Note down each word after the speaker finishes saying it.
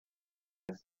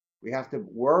We have to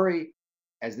worry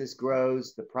as this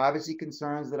grows, the privacy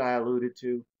concerns that I alluded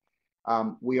to.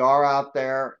 We are out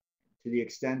there to the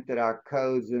extent that our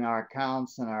codes and our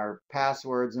accounts and our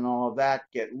passwords and all of that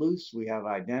get loose. We have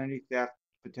identity theft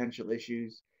potential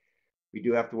issues. We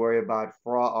do have to worry about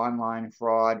fraud, online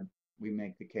fraud. We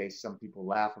make the case, some people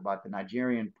laugh about the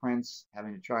Nigerian prince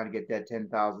having to try to get that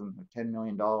 10,000 or $10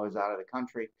 million out of the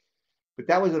country. But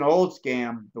that was an old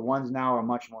scam. The ones now are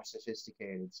much more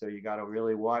sophisticated. So you got to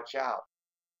really watch out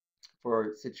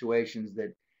for situations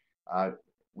that uh,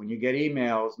 when you get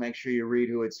emails, make sure you read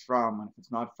who it's from. And if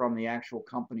it's not from the actual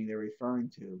company they're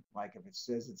referring to, like if it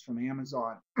says it's from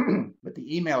Amazon, but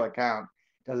the email account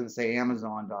doesn't say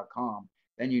Amazon.com,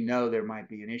 then you know there might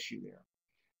be an issue there.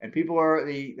 And people are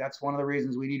that's one of the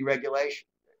reasons we need regulation.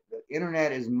 The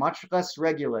internet is much less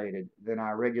regulated than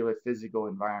our regular physical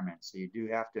environment. So you do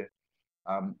have to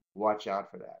watch out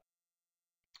for that.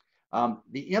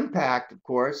 The impact, of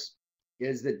course,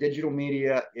 is that digital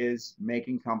media is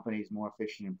making companies more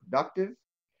efficient and productive,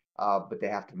 but they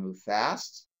have to move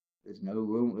fast. There's no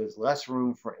room, there's less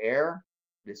room for error.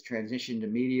 This transition to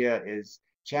media is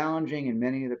challenging, and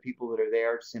many of the people that are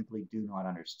there simply do not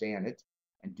understand it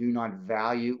and do not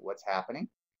value what's happening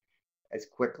as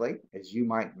quickly as you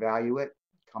might value it,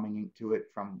 coming into it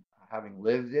from having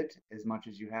lived it as much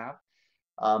as you have.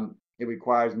 It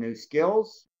requires new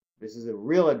skills. This is a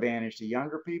real advantage to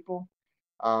younger people.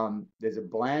 There's a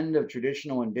blend of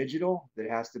traditional and digital that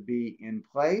has to be in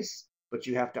place, but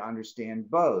you have to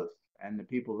understand both. And the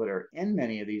people that are in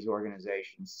many of these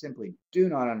organizations simply do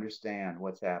not understand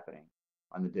what's happening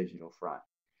on the digital front.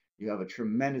 You have a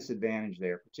tremendous advantage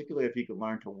there, particularly if you could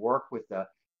learn to work with the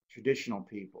traditional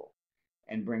people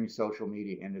and bring social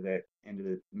media into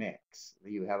the mix.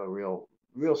 You have a real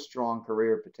strong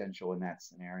career potential in that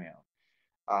scenario.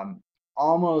 Um,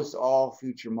 Almost all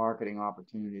future marketing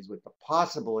opportunities, with the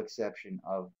possible exception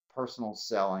of personal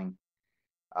selling,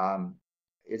 um,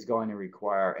 is going to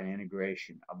require an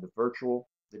integration of the virtual,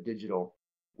 the digital,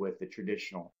 with the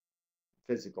traditional,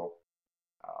 physical,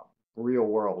 uh, real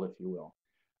world, if you will,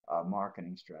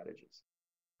 marketing strategies.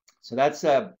 So that's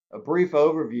a brief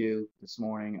overview this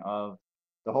morning of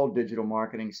the whole digital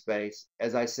marketing space.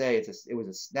 As I say, it was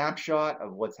a snapshot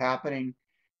of what's happening.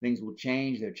 Things will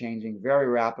change. They're changing very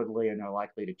rapidly, and they're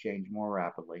likely to change more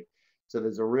rapidly. So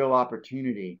there's a real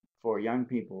opportunity for young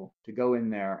people to go in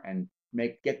there and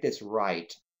get this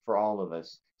right for all of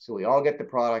us. So we all get the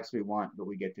products we want, but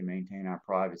we get to maintain our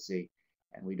privacy,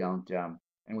 and we don't, and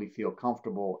we feel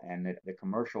comfortable. And that the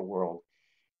commercial world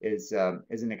is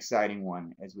an exciting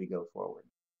one as we go forward.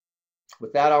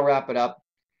 With that, I'll wrap it up.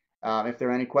 If there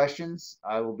are any questions,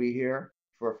 I will be here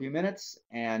for a few minutes.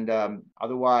 And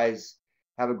otherwise,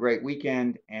 have a great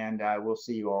weekend, and I will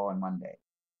see you all on Monday.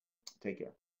 Take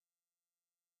care.